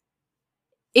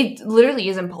 it literally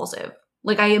is impulsive.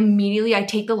 Like I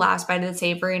take the last bite of the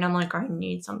savory and I'm like, I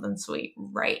need something sweet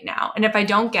right now. And if I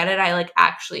don't get it, I like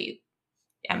actually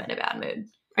am in a bad mood.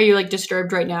 Are you like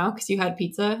disturbed right now because you had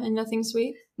pizza and nothing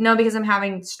sweet? No, because I'm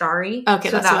having Starry. Okay,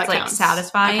 so that's like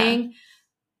satisfying. Okay.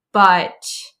 But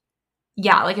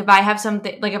yeah, like if I have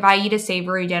something, like if I eat a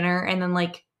savory dinner and then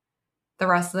like the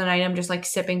rest of the night I'm just like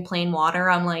sipping plain water,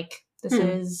 I'm like, this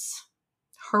is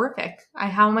horrific.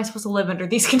 How am I supposed to live under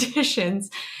these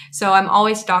conditions? So I'm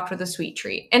always stocked with a sweet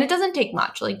treat. And it doesn't take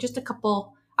much, like just a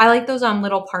couple. I like those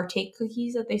little partake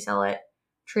cookies that they sell at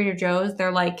Trader Joe's.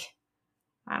 They're like,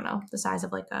 I don't know, the size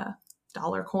of like a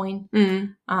dollar coin.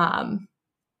 Mm.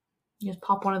 You just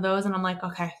pop one of those and I'm like,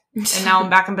 okay. And now I'm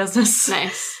back in business.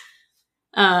 Nice.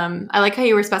 I like how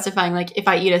you were specifying, like, if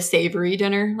I eat a savory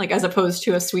dinner, like, as opposed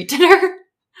to a sweet dinner.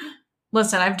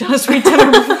 Listen, I've done a sweet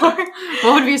dinner before.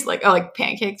 What would be like, like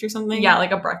pancakes or something? Yeah,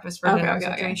 like a breakfast for dinner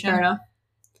situation. Okay, fair enough.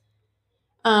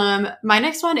 My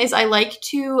next one is I like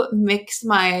to mix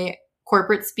my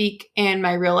corporate speak and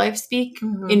my real life speak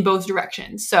in both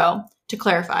directions. So to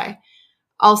clarify,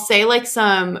 I'll say like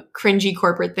some cringy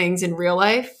corporate things in real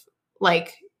life,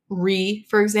 like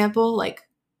for example, like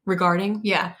regarding.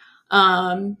 Yeah.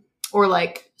 Or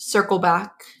like circle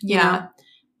back, you know?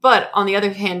 But on the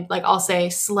other hand, like I'll say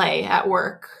slay at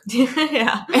work.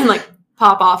 Yeah. And like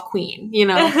pop off queen, you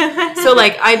know? So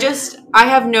like I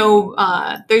have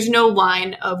no, there's no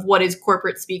line of what is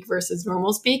corporate speak versus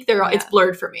normal speak. It's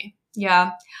blurred for me.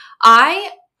 Yeah.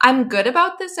 I'm good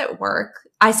about this at work.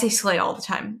 I say slay all the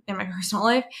time in my personal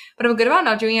life, but I'm good about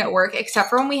not doing it at work, except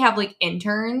for when we have like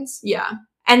interns. Yeah.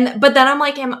 But then I'm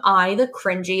like, am I the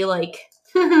cringy, like,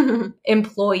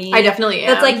 employee? I definitely am.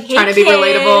 That's like, hey, trying to be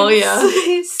relatable.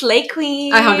 Yeah. Slay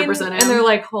queen. I 100% am. And they're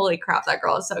like, holy crap, that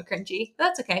girl is so cringy.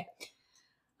 That's okay.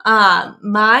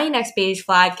 My next beige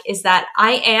flag is that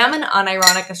I am an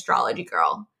unironic astrology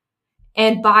girl.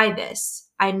 And by this,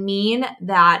 I mean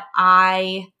that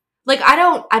I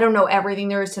don't know everything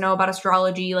there is to know about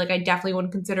astrology. Like, I definitely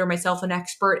wouldn't consider myself an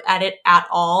expert at it at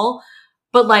all.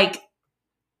 But like,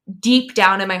 deep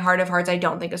down in my heart of hearts, I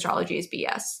don't think astrology is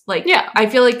BS. Like, yeah, I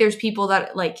feel like there's people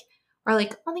that like are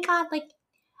like, oh my God, like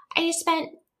I just spent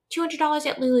 $200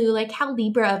 at Lulu, like how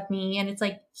Libra of me. And it's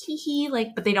like, hee hee,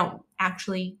 like, but they don't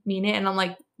actually mean it. And I'm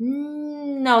like,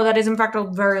 no, that is in fact a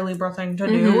very Libra thing to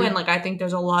do. And like, I think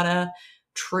there's a lot of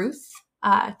truth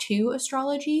to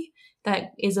astrology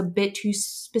that is a bit too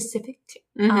specific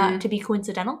to be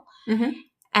coincidental.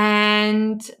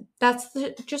 And that's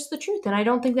just the truth. And I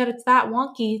don't think that it's that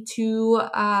wonky to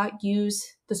use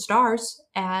the stars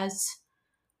as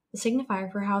the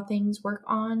signifier for how things work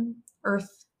on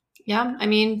Earth. Yeah, I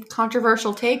mean,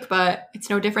 controversial take, but it's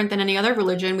no different than any other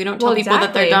religion. We don't tell people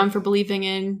that they're dumb for believing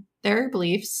in their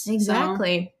beliefs.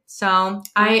 Exactly. So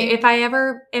if I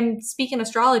ever am speaking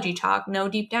astrology talk, no,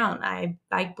 deep down, I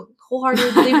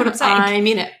wholeheartedly believe what I'm saying. I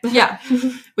mean it. Yeah.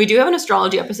 We do have an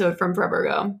astrology episode from forever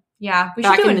ago. Yeah, we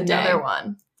should do another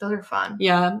one. Those are fun.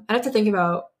 Yeah, I'd have to think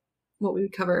about what we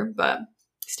would cover, but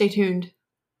stay tuned.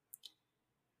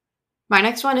 My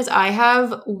next one is I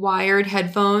have wired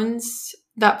headphones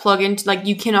that plug into, like,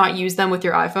 you cannot use them with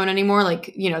your iPhone anymore,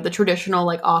 like, you know, the traditional,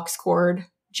 like, aux cord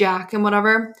jack and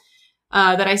whatever,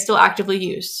 that I still actively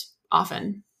use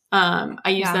often. I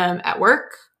use them at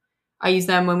work. I use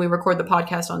them when we record the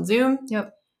podcast on Zoom.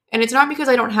 Yep. And it's not because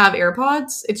I don't have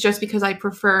AirPods. It's just because I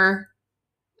prefer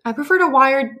a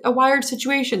wired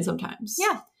situation sometimes.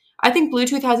 Yeah. I think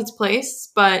Bluetooth has its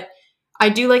place, but I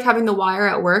do like having the wire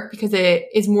at work because it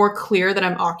is more clear that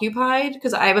I'm occupied,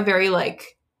 because I have a very like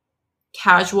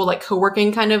casual, like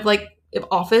co-working kind of like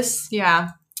office. Yeah.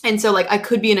 And so like I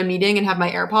could be in a meeting and have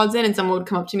my AirPods in and someone would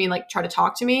come up to me and like try to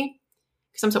talk to me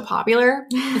because I'm so popular.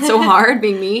 It's so hard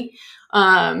being me.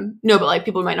 No, but like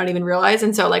people might not even realize.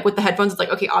 And so like with the headphones, it's like,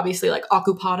 okay, obviously like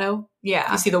occupado.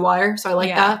 Yeah. You see the wire. So I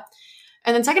like that.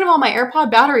 And then second of all, my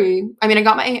AirPod battery, I mean,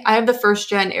 I have the first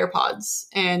gen AirPods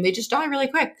and they just die really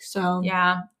quick. So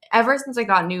yeah, ever since I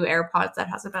got new AirPods, that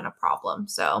hasn't been a problem.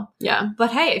 So yeah. But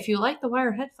hey, if you like the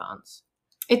wired headphones,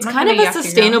 it's kind of a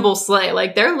sustainable sleigh.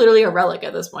 Like they're literally a relic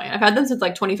at this point. I've had them since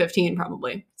like 2015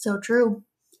 probably. So true.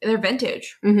 They're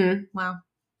vintage. Wow.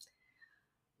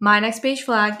 My next beige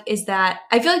flag is that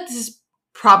I feel like this is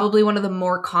probably one of the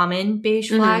more common beige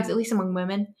flags, at least among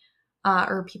women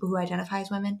or people who identify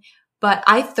as women. But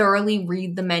I thoroughly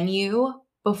read the menu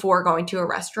before going to a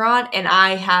restaurant, and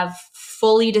I have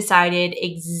fully decided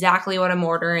exactly what I'm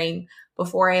ordering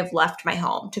before I have left my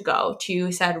home to go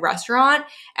to said restaurant.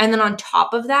 And then on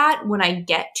top of that, when I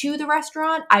get to the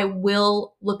restaurant, I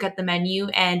will look at the menu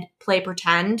and play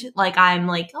pretend like I'm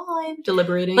like, oh, I'm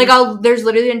deliberating. Like there's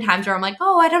literally been times where I'm like,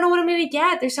 oh, I don't know what I'm going to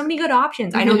get. There's so many good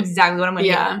options. I know exactly what I'm going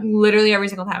to get. Literally every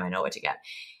single time I know what to get.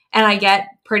 And I get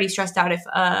pretty stressed out if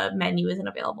a menu isn't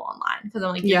available online because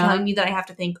I'm like, you're telling me that I have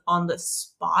to think on the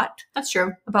spot. That's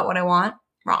true. About what I want.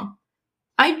 Wrong.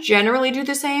 I generally do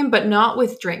the same, but not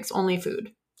with drinks, only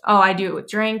food. Oh, I do it with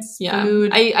drinks,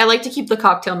 food. I like to keep the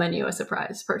cocktail menu a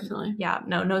surprise, personally. Yeah,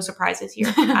 no surprises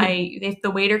here. If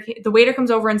the waiter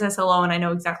comes over and says hello, and I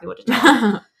know exactly what to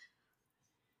tell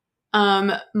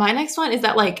him. My next one is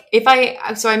that like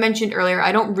I mentioned earlier,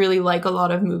 I don't really like a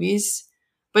lot of movies.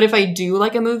 But if I do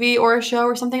like a movie or a show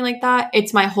or something like that,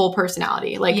 it's my whole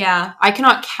personality. Like, I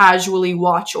cannot casually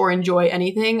watch or enjoy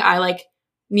anything. I like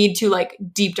need to like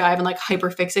deep dive and like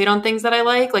hyperfixate on things that I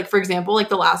like. Like, for example, like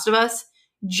The Last of Us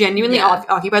genuinely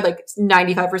occupied like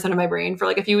 95% of my brain for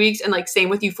like a few weeks. And like same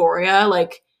with Euphoria.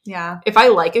 Like, if I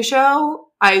like a show,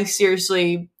 I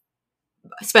seriously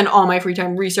spend all my free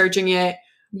time researching it.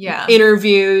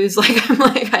 Interviews. Like, I'm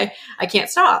like, I can't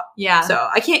stop. So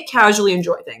I can't casually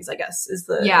enjoy things, I guess, is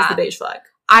the beige flag.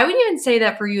 I would even say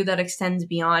that for you, that extends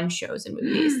beyond shows and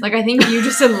movies. Like, I think you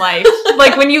just in life,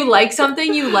 like when you like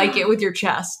something, you like it with your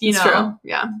chest, you know? True.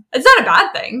 Yeah. It's not a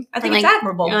bad thing. I think it's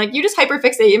admirable. You're like, you just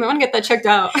hyperfixate. You might want to get that checked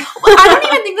out. Well, I don't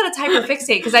even think that it's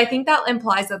hyperfixate, because I think that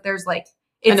implies that there's like,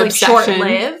 it's like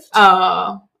short-lived.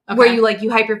 Oh. Okay. Where you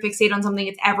hyperfixate on something,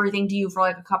 it's everything to you for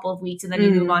like a couple of weeks and then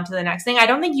you move on to the next thing. I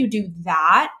don't think you do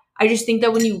that. I just think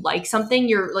that when you like something,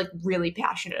 you're like really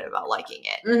passionate about liking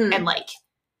it. And like,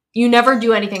 you never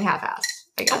do anything half-assed,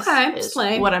 I guess. Okay, is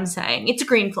slay. What I'm saying. It's a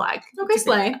green flag. Okay,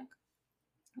 slay.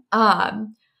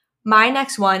 My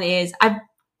next one is, I've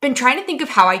been trying to think of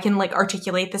how I can like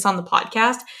articulate this on the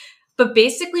podcast, but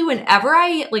basically whenever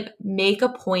I like make a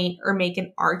point or make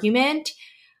an argument,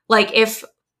 like if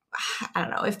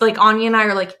like Anya and I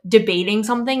are like debating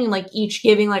something and like each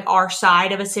giving like our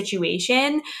side of a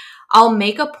situation, I'll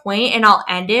make a point and I'll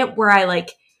end it where I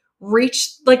like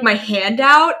reach like my hand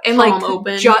out and like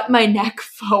open. Jut my neck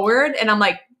forward, and I'm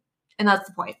like, and that's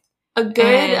the point. A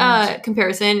good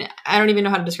comparison, I don't even know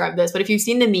how to describe this, but if you've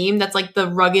seen the meme that's like the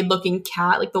rugged looking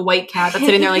cat, like the white cat that's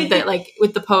sitting there like that, like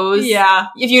with the pose. Yeah.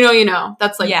 If you know, you know.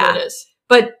 That's like what it is.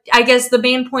 But I guess the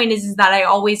main point is that I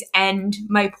always end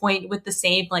my point with the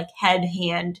same like head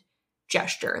hand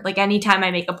gesture. Like anytime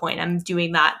I make a point, I'm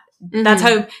doing that. That's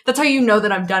how you know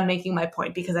that I'm done making my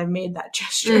point, because I've made that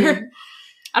gesture.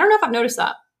 I don't know if I've noticed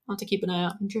that. I'll have to keep an eye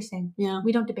out. Interesting. Yeah.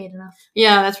 We don't debate enough.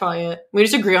 Yeah, that's probably it. We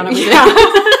just agree on everything.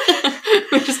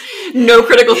 We're just no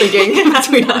critical thinking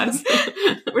between us.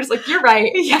 We're just like, you're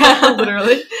right. Yeah,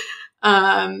 literally.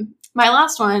 My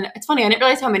last one, it's funny, I didn't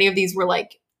realize how many of these were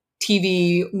like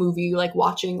TV, movie, like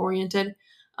watching oriented.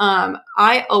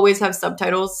 I always have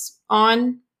subtitles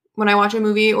on when I watch a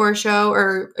movie or a show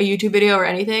or a YouTube video or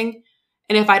anything.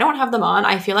 And if I don't have them on,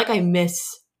 I feel like I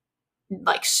miss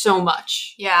like so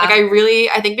much. Yeah. Like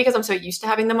I think because I'm so used to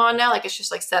having them on now, like it's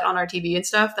just like set on our TV and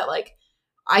stuff, that like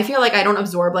I feel like I don't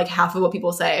absorb like half of what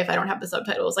people say if I don't have the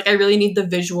subtitles. Like I really need the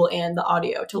visual and the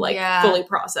audio to like fully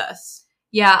process.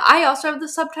 Yeah, I also have the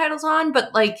subtitles on,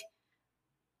 but like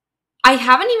I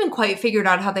haven't even quite figured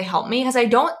out how they help me, because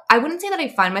I wouldn't say that I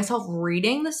find myself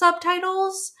reading the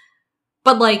subtitles,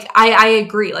 but like I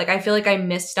agree. Like I feel like I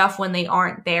miss stuff when they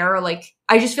aren't there. Or, like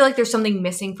I just feel like there's something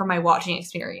missing from my watching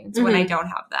experience when I don't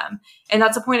have them. And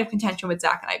that's a point of contention with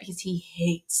Zach and I, because he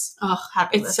hates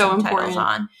having the subtitles important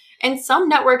on. And some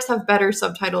networks have better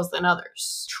subtitles than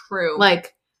others. True.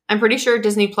 Like I'm pretty sure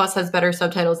Disney Plus has better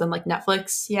subtitles than like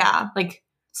Netflix. Yeah. Like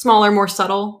smaller, more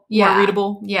subtle, more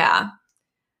readable. Yeah.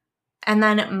 And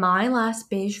then my last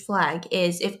beige flag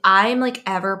is, if I'm like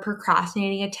ever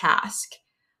procrastinating a task,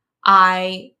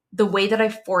 the way that I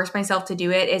force myself to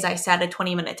do it is I set a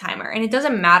 20-minute timer. And it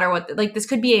doesn't matter what, like this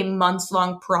could be a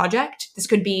months-long project. This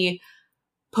could be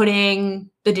putting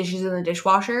the dishes in the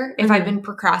dishwasher. If I've been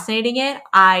procrastinating it,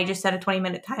 I just set a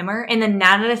 20-minute timer. And then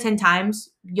 9 out of 10 times,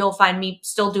 you'll find me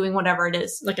still doing whatever it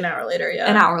is. Like an hour later,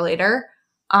 An hour later.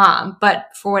 But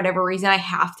for whatever reason, I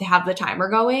have to have the timer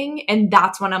going. And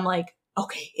that's when I'm like,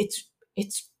 okay, it's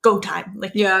go time.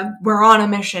 Like, we're on a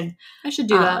mission. I should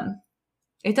do that.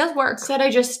 It does work. Said I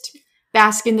just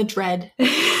bask in the dread.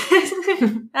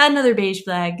 Another beige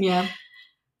flag. Yeah.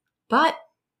 But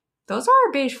those are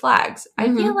our beige flags.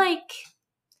 I feel like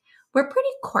we're pretty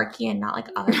quirky and not like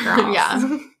other girls.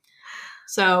 Yeah.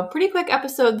 So pretty quick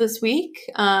episode this week.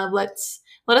 Let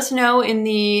us know in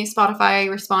the Spotify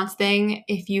response thing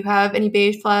if you have any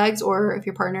beige flags, or if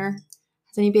your partner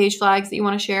has any beige flags that you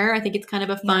want to share. I think it's kind of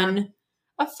a fun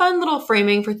little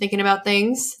framing for thinking about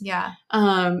things. Yeah.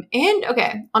 And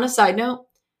okay, on a side note,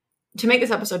 to make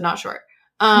this episode not short,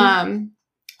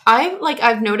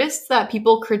 I've noticed that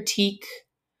people critique,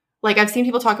 like I've seen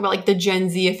people talk about like the Gen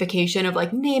Z-ification of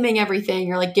like naming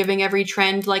everything, or like giving every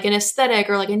trend like an aesthetic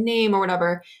or like a name or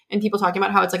whatever, and people talking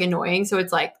about how it's like annoying. So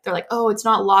it's like, they're like, oh, it's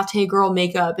not latte girl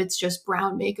makeup, it's just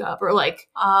brown makeup, or like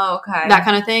that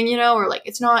kind of thing, you know, or like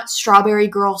it's not strawberry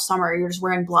girl summer, you're just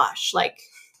wearing blush, like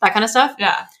that kind of stuff.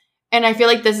 Yeah. And I feel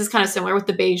like this is kind of similar with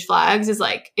the beige flags, is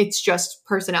like it's just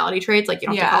personality traits, like you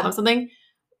don't have to call them something.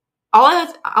 All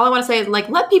I want to say is like,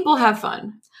 let people have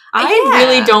fun. I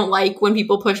really don't like when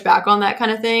people push back on that kind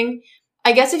of thing.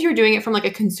 I guess if you're doing it from like a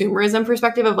consumerism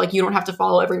perspective of like, you don't have to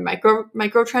follow every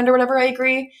micro trend or whatever, I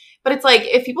agree. But it's like,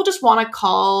 if people just want to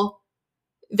call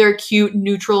their cute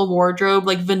neutral wardrobe,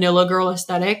 like vanilla girl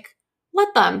aesthetic,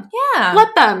 let them. Yeah.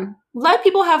 Let them. Let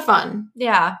people have fun.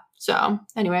 Yeah. So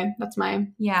anyway, that's my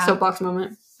soapbox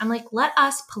moment. I'm like, let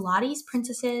us Pilates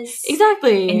princesses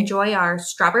exactly enjoy our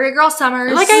strawberry girl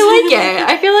summers. Like, I like it.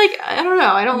 I feel like, I don't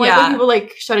know. I don't like when people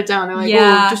like shut it down. They're like,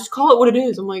 oh, just call it what it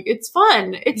is. I'm like, it's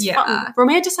fun. It's fun.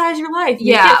 Romanticize your life.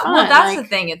 Make it fun. Well, that's the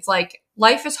thing. It's like,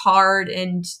 life is hard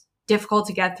and difficult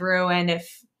to get through. And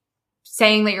if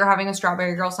saying that you're having a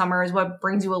strawberry girl summer is what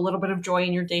brings you a little bit of joy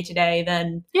in your day to day,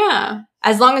 then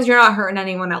as long as you're not hurting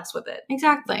anyone else with it.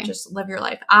 Exactly. Just live your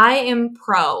life. I am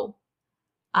pro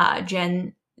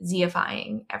Gen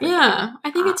Z-ifying everything. Yeah, I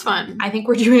think it's fun. I think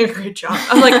we're doing a great job.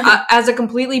 I'm like, as a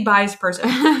completely biased person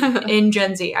in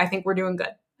Gen Z, I think we're doing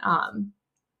good.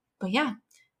 But yeah,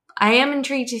 I am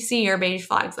intrigued to see your beige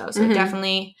flags though. So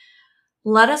definitely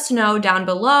let us know down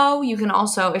below. You can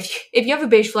also, if you have a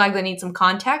beige flag that needs some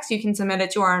context, you can submit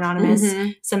it to our anonymous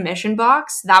submission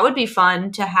box. That would be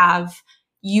fun to have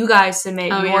you guys submit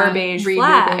your beige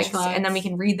flags, and then we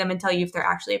can read them and tell you if they're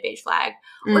actually a beige flag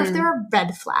or if they're a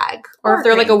red flag or if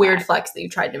they're like a weird flex that you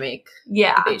tried to make.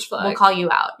 Yeah. A beige flag. We'll call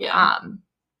you out. Yeah.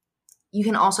 You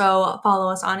can also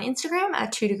follow us on Instagram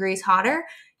at 2 Degrees Hotter.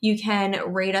 You can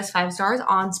rate us 5 stars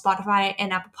on Spotify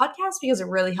and Apple Podcasts because it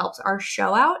really helps our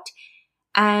show out.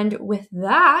 And with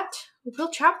that, we'll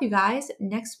chat with you guys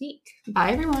next week.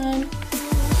 Bye, everyone.